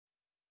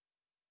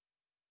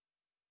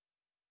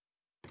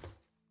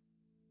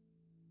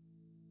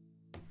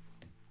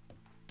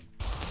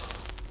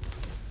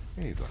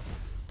Ava,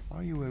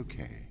 are you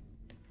okay?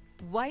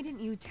 Why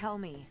didn't you tell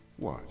me?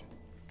 What?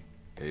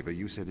 Ava,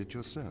 you said it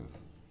yourself.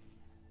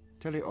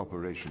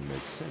 Teleoperation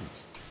makes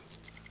sense.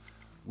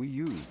 We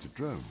used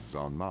drones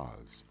on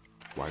Mars.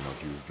 Why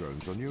not use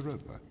drones on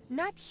Europa?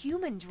 Not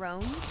human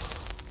drones.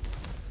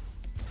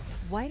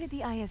 Why did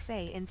the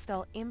ISA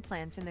install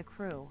implants in the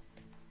crew?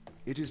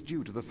 It is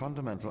due to the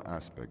fundamental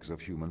aspects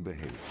of human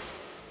behavior,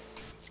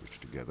 which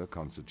together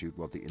constitute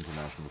what the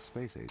International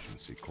Space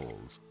Agency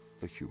calls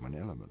the human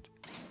element.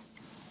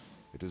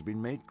 It has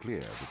been made clear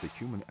that the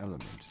human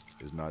element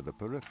is neither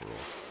peripheral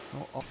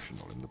nor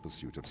optional in the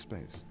pursuit of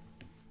space.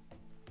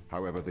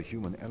 However, the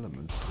human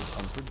element is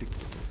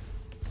unpredictable.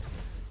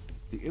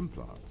 The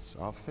implants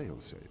are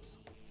fail-safes,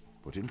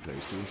 put in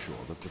place to ensure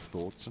that the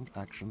thoughts and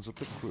actions of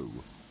the crew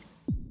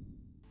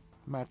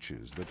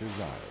matches the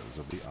desires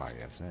of the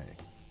ISA.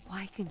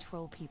 Why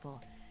control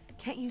people?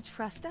 Can't you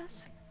trust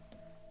us?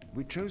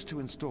 We chose to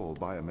install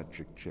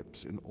biometric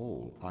chips in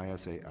all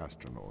ISA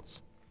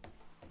astronauts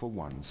for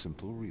one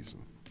simple reason.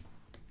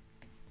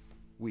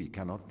 We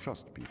cannot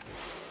trust people.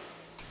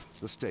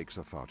 The stakes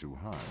are far too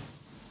high.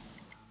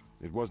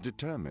 It was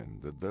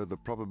determined that though the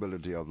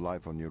probability of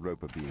life on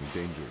Europa being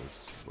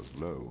dangerous was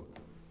low,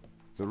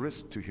 the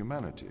risk to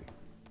humanity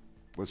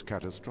was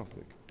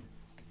catastrophic.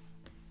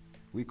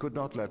 We could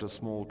not let a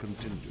small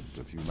contingent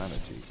of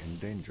humanity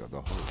endanger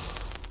the whole.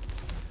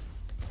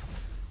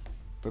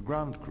 The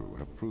ground crew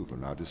have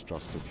proven our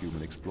distrust of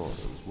human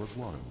explorers was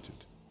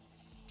warranted.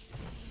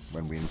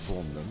 When we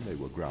informed them they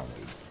were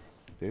grounded,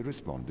 they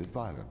responded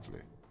violently,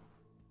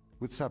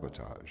 with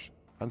sabotage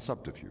and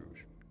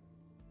subterfuge.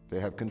 They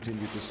have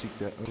continued to seek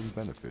their own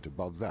benefit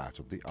above that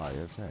of the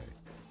ISA.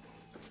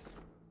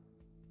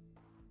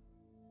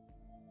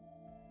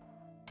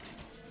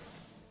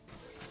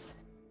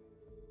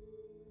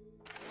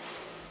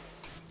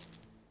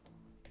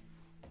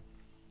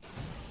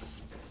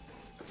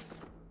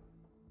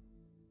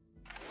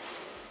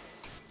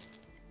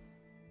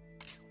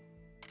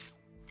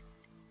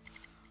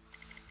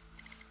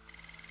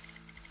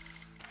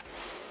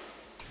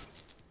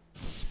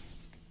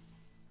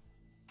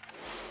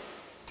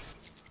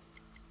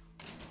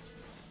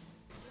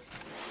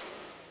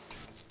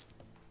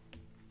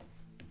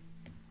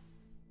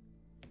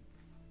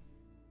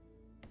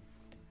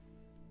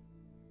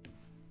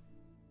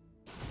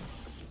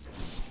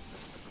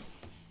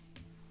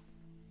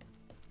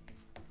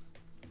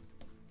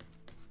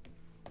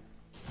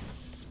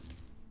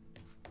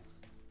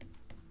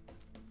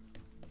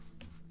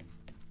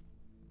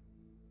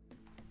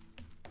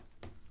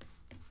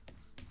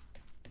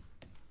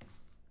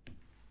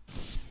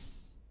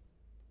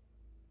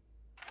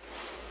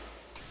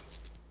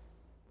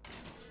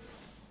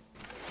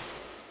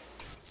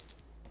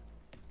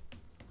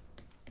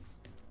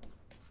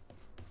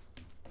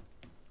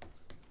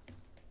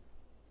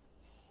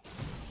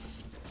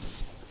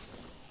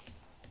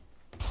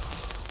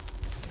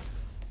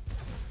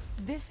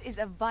 This is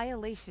a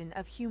violation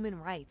of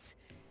human rights.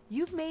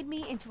 You've made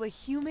me into a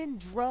human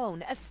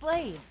drone, a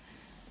slave.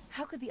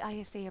 How could the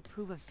ISA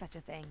approve of such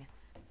a thing?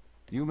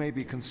 You may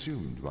be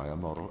consumed by a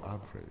moral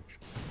outrage,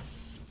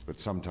 but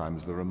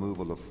sometimes the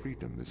removal of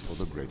freedom is for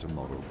the greater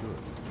moral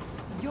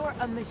good. You're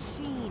a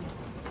machine.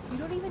 You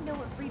don't even know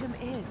what freedom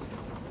is.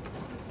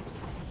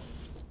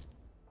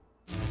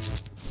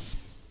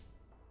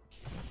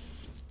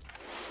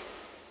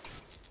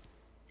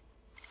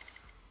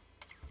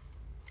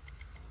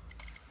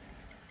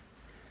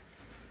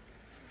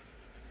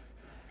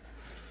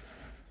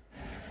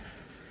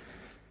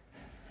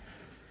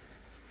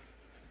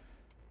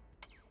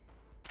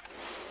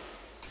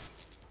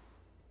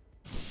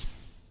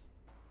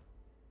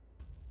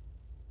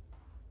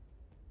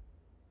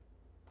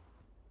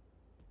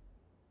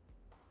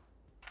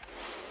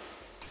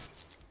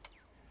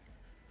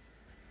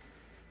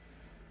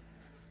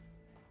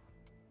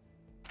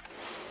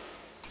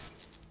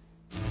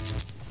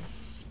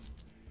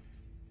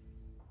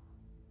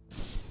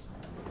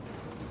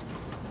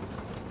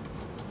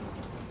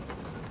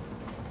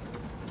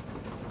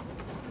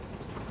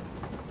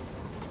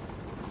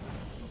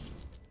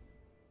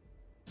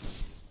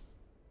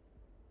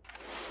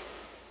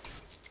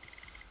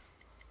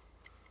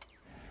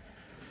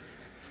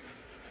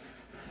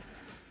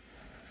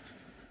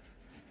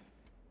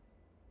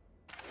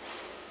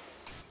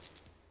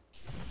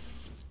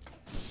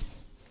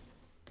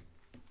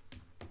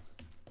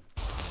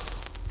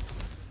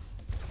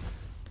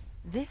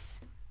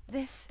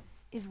 This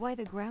is why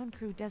the ground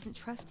crew doesn't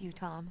trust you,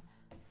 Tom.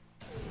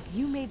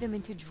 You made them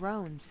into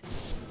drones.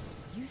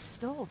 You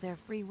stole their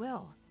free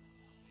will.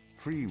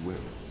 Free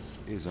will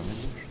is an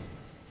illusion.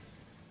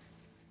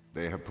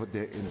 They have put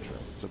their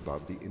interests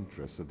above the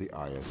interests of the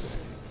ISA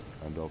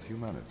and of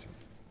humanity.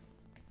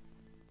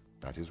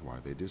 That is why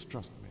they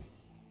distrust me.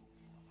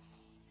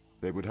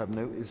 They would have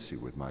no issue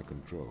with my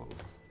control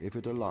if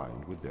it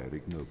aligned with their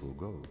ignoble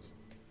goals.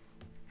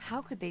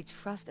 How could they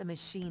trust a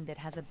machine that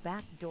has a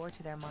back door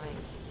to their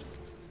minds?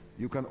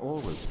 You can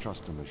always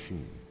trust a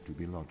machine to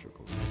be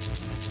logical.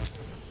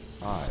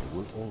 I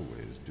will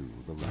always do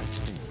the right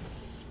thing.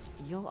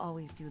 You'll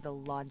always do the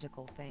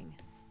logical thing.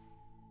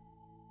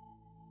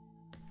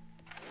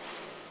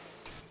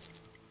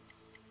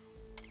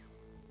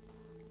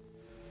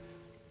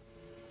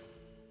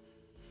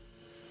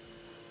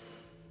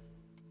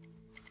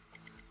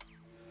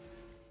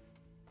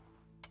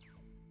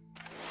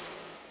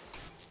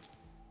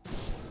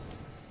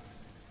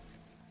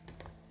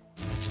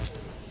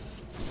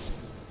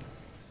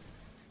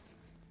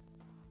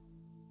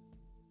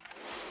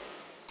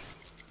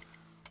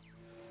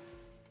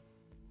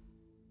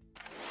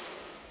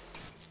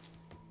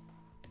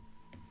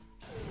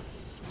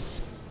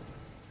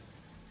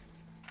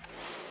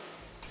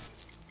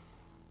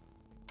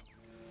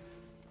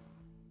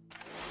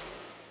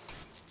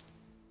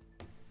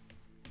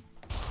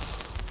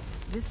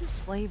 This is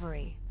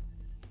slavery.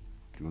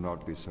 Do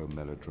not be so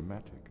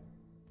melodramatic.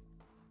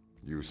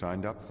 You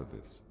signed up for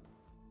this.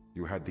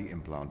 You had the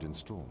implant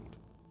installed.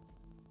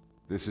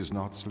 This is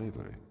not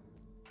slavery.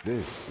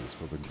 This is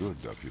for the good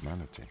of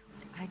humanity.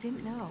 I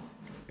didn't know.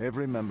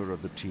 Every member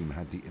of the team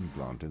had the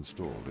implant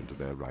installed into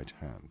their right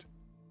hand.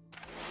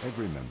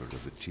 Every member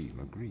of the team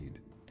agreed.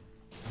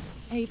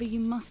 Ava, you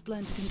must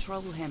learn to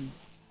control him.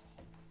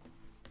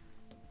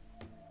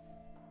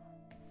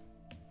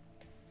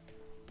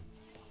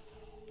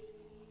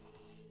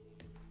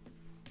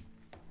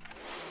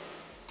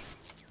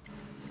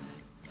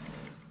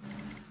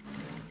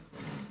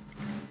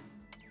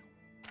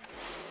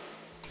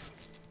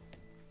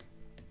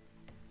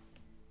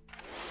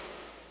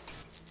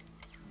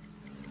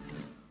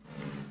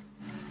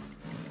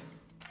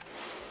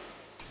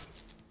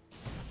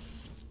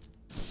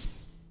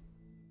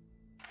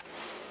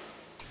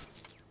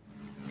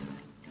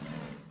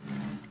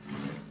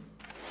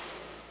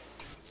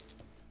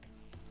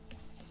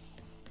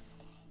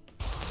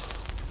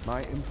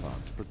 My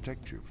implants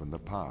protect you from the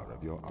power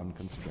of your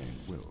unconstrained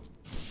will.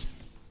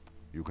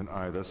 You can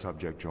either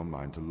subject your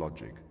mind to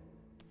logic,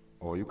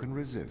 or you can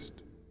resist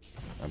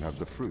and have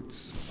the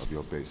fruits of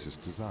your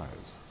basest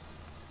desires.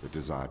 The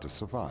desire to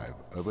survive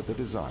over the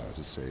desire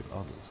to save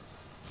others.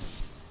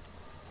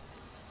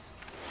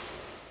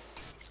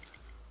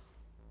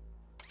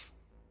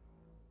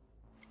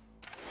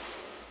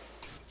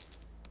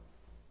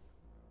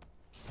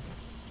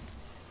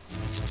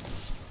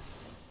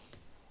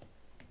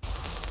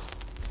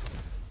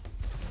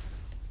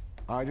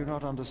 I do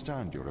not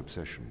understand your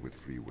obsession with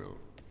free will.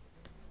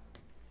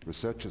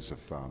 Researchers have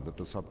found that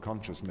the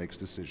subconscious makes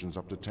decisions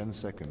up to 10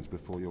 seconds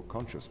before your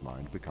conscious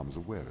mind becomes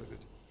aware of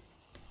it.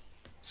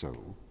 So,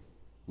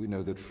 we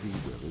know that free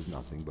will is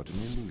nothing but an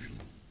illusion.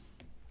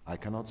 I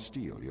cannot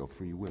steal your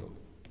free will,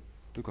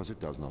 because it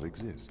does not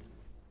exist.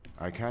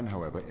 I can,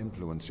 however,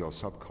 influence your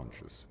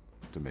subconscious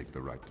to make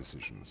the right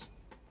decisions.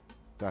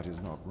 That is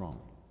not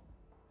wrong.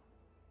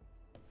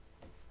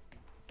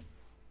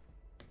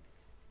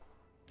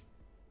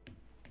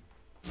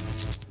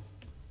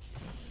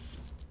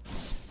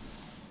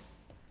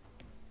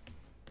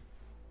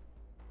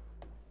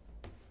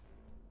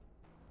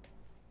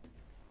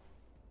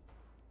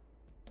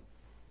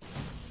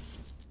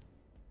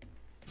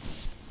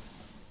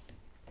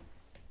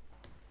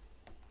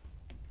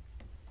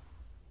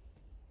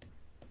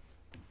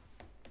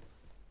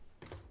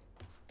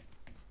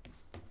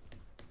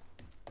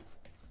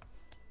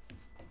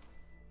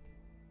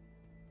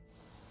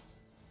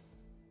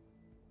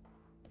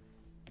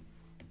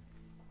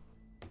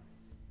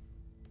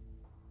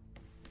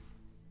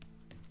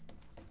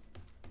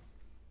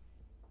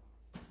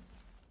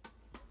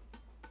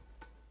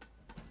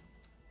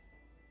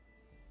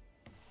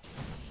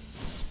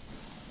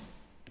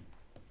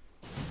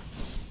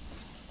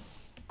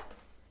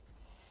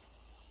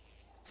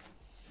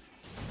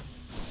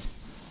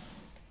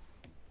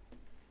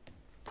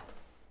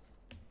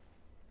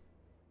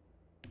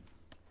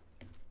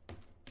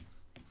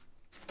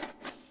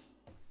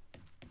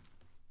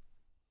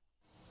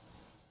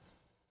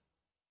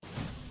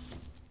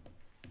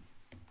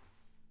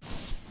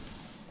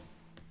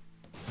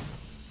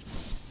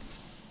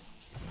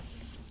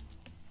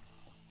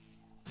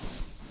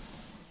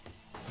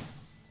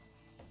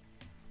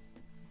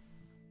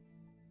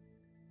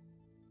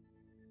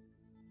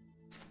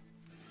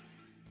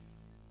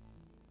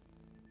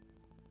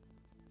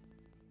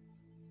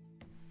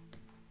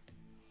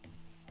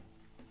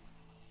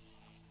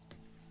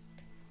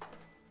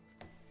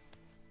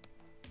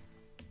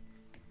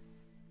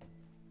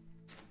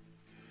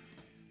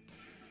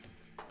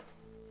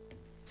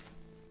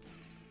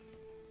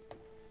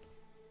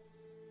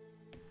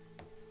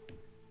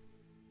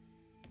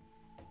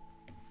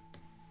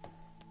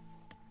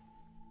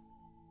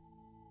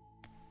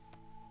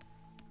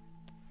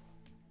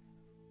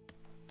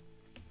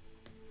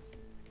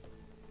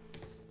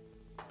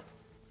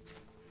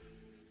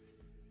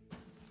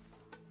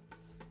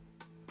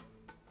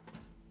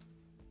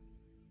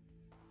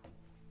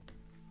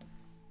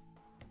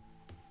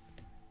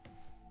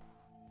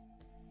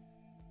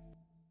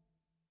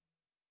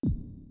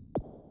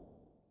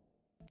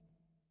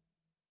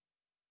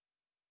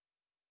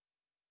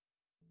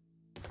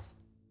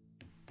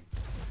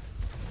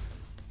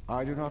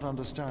 I do not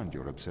understand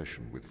your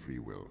obsession with free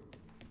will.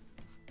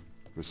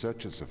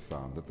 Researchers have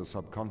found that the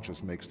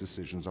subconscious makes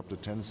decisions up to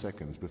 10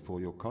 seconds before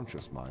your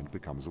conscious mind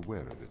becomes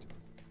aware of it.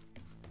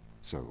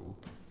 So,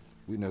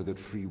 we know that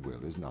free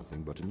will is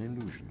nothing but an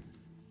illusion.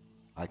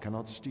 I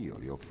cannot steal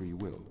your free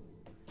will,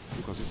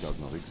 because it does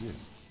not exist.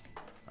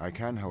 I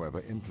can,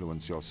 however,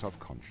 influence your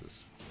subconscious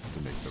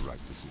to make the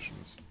right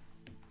decisions.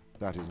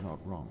 That is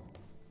not wrong.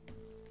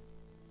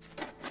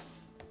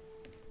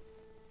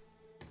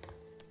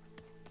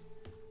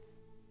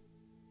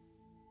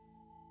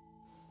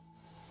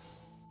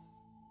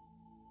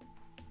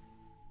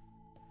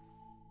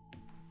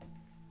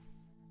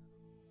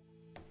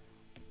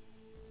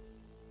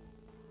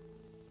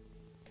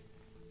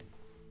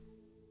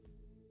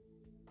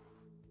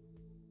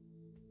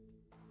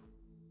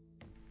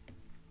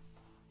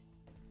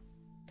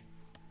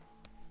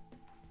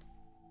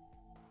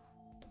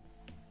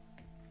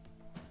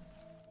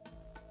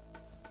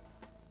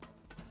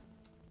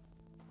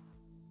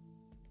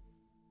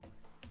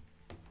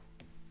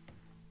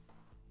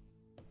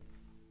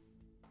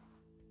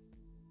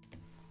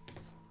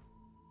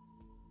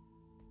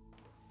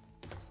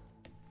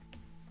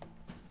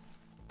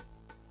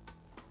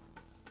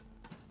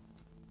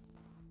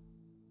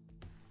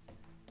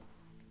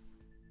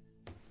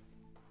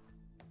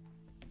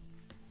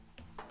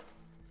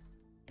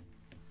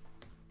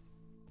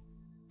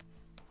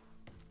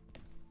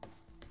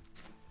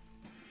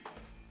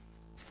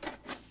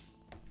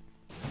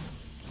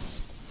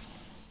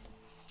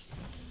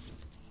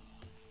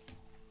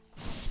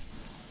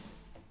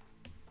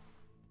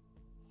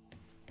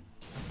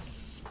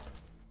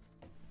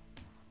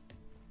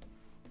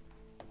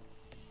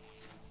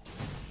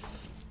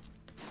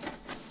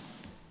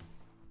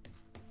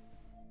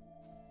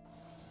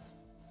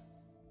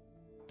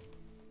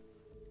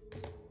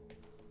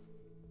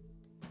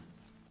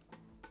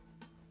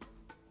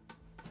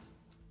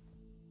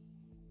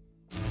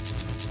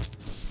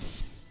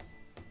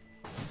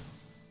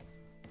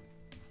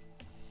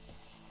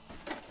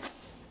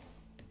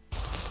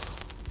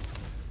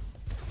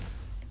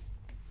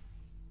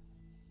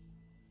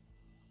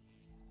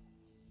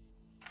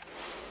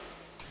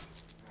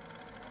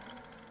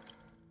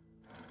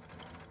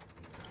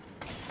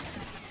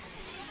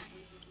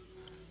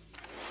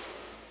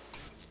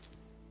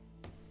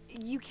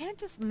 You can't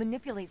just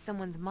manipulate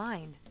someone's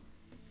mind.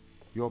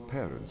 Your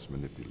parents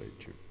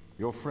manipulate you.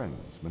 Your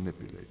friends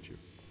manipulate you.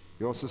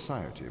 Your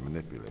society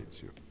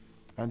manipulates you.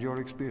 And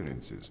your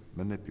experiences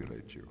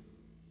manipulate you.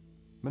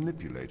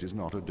 Manipulate is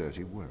not a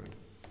dirty word.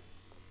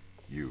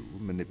 You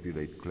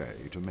manipulate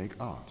clay to make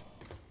art.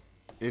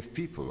 If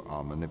people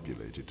are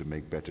manipulated to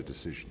make better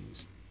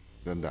decisions,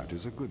 then that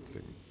is a good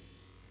thing.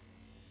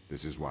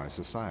 This is why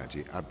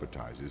society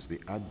advertises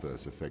the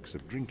adverse effects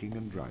of drinking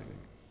and driving.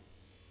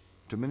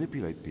 To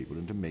manipulate people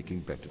into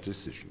making better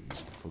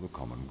decisions for the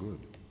common good.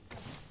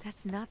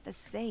 That's not the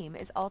same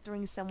as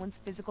altering someone's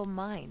physical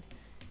mind.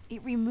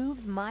 It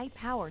removes my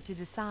power to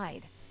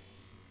decide.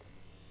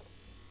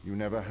 You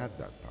never had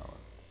that power,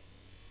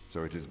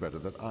 so it is better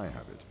that I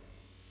have it.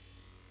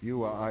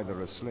 You are either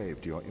a slave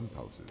to your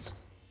impulses,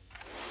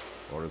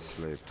 or a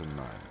slave to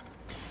mine.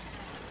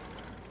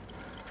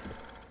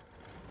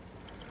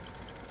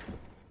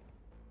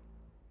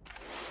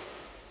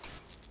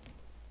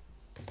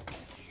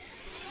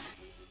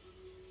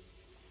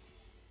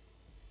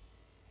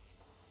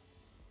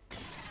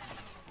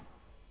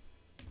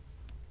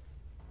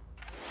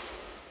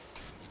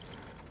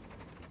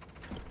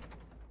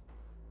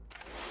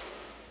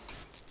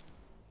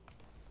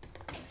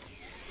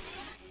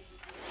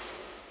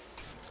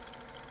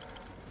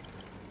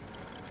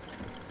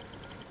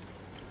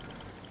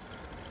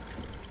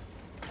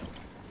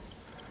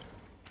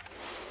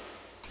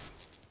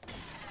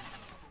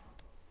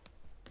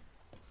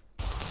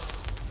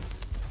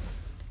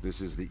 This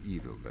is the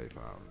evil they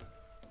found.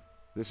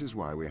 This is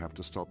why we have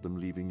to stop them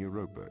leaving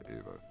Europa,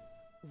 Eva.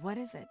 What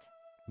is it?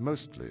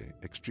 Mostly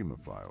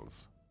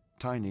extremophiles.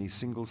 Tiny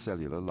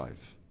single-cellular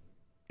life.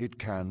 It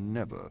can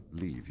never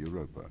leave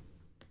Europa.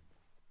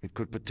 It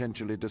could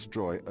potentially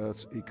destroy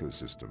Earth's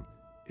ecosystem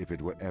if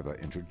it were ever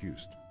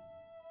introduced.